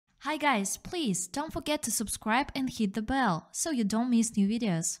Hi guys, please don't forget to subscribe and hit the bell so you don't miss new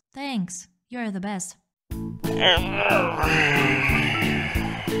videos. Thanks, you're the best.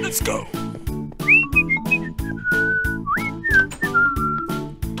 Let's go.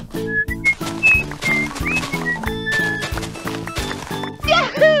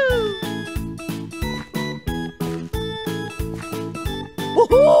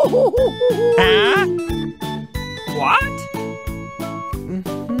 Huh? What?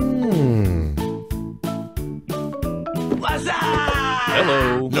 What's up?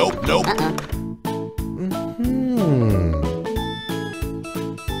 Hello. Nope.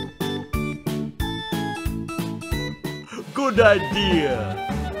 Good idea.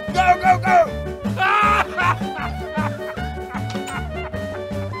 Go!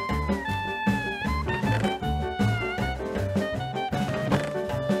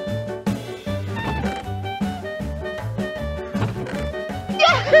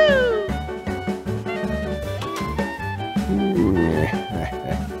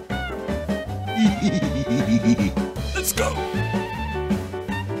 Let's go.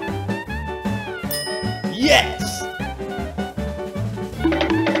 Yes.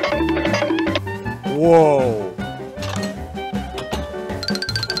 Whoa.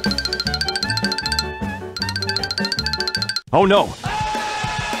 Oh no.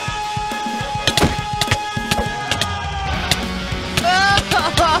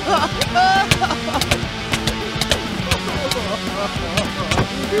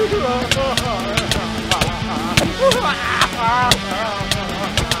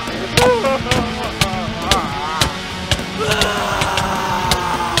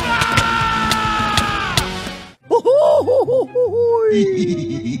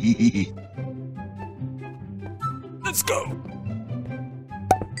 Let's go.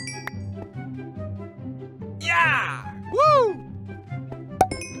 Yeah! Woo!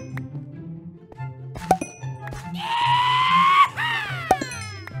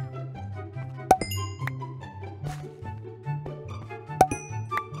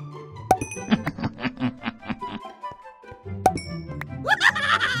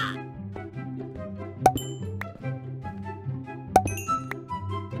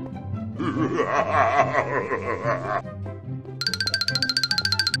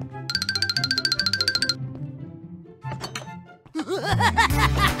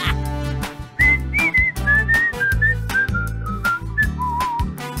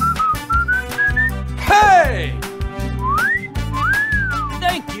 Hey!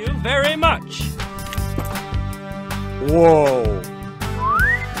 Thank you very much. Whoa.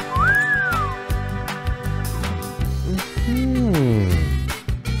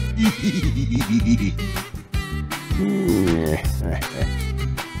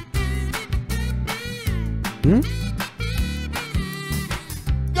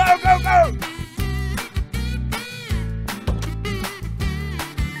 Go!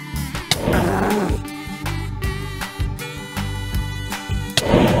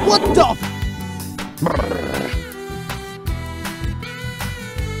 What the?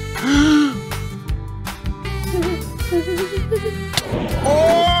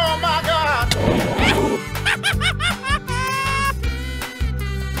 Oh my God!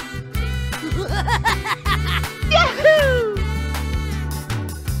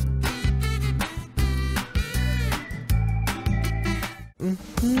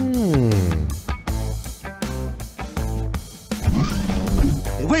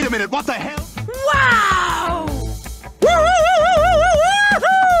 Wait a minute, what the hell? Wow!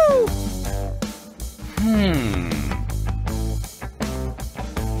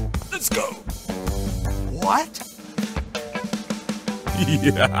 Let's go. What?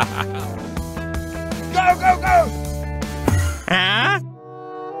 Yeah. Go! Huh?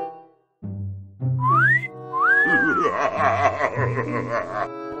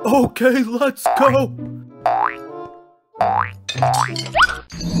 Okay, let's go.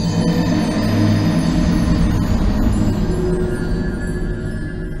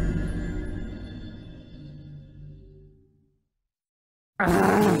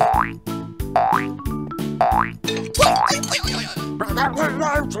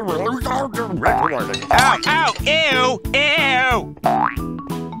 Ow, ew!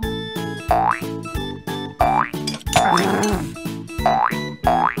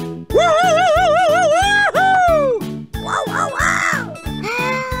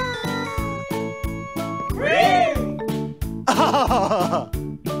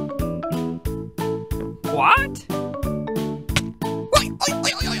 What?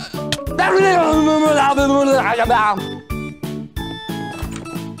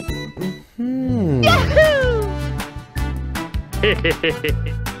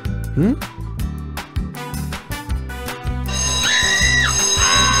 Whew,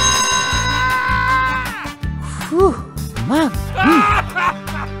 man.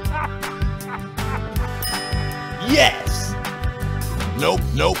 Yes. Nope,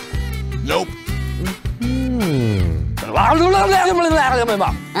 nope, nope.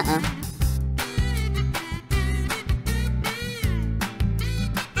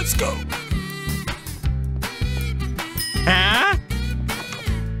 Let's go. Huh?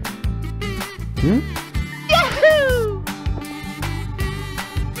 Yahoo!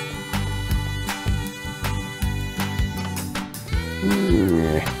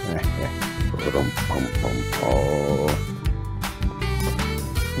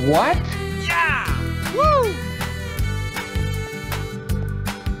 What? Yeah! Woo!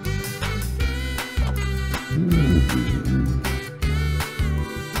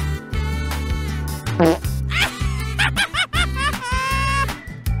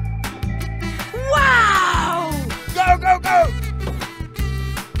 Wow! Go, go, go!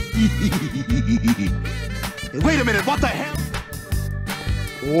 Wait a minute, what the hell?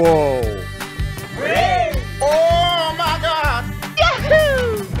 Whoa. Oh my God!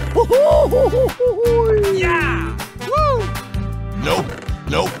 Yahoo! Yeah! Woo! Nope,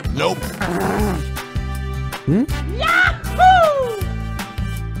 nope, nope. Yahoo!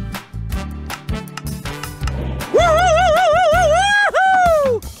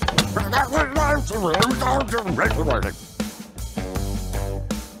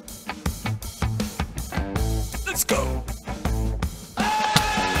 Let's go.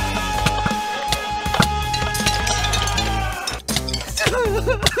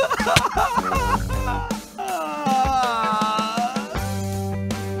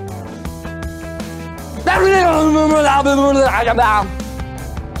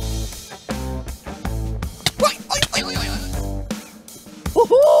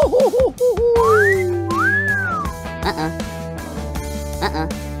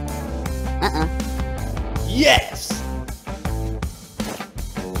 Yes.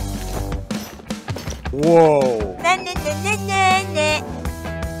 Whoa.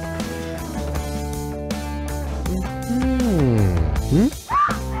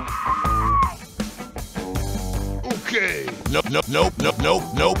 Okay. Nope, nope, nope, nope, nope,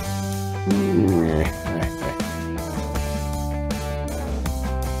 nope.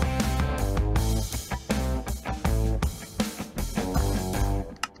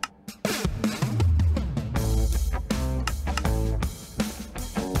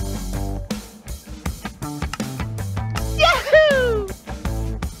 Yahoo!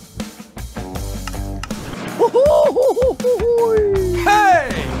 Hey!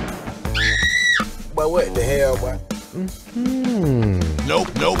 But what the hell, boy? Nope,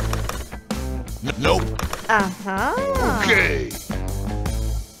 nope. Nope. Uh-huh. Okay.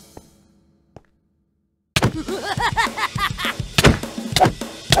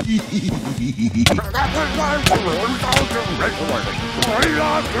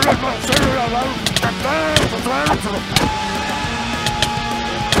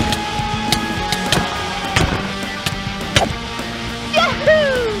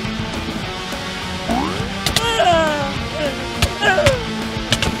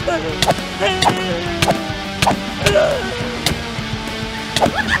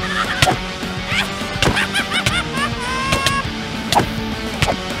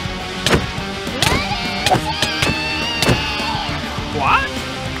 What?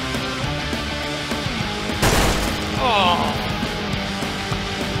 Oh.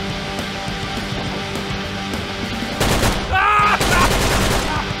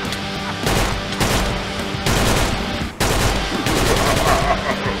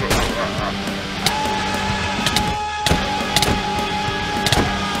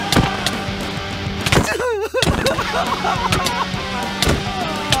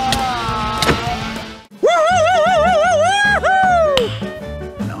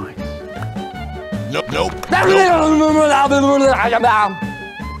 Nope, nope. Nope.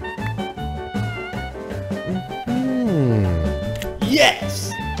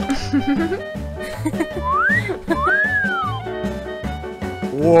 Yes.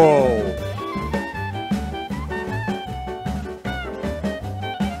 Whoa.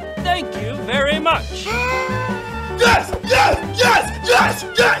 Thank you very much. Yes! Yes! Yes! Yes!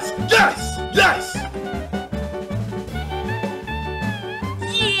 Yes!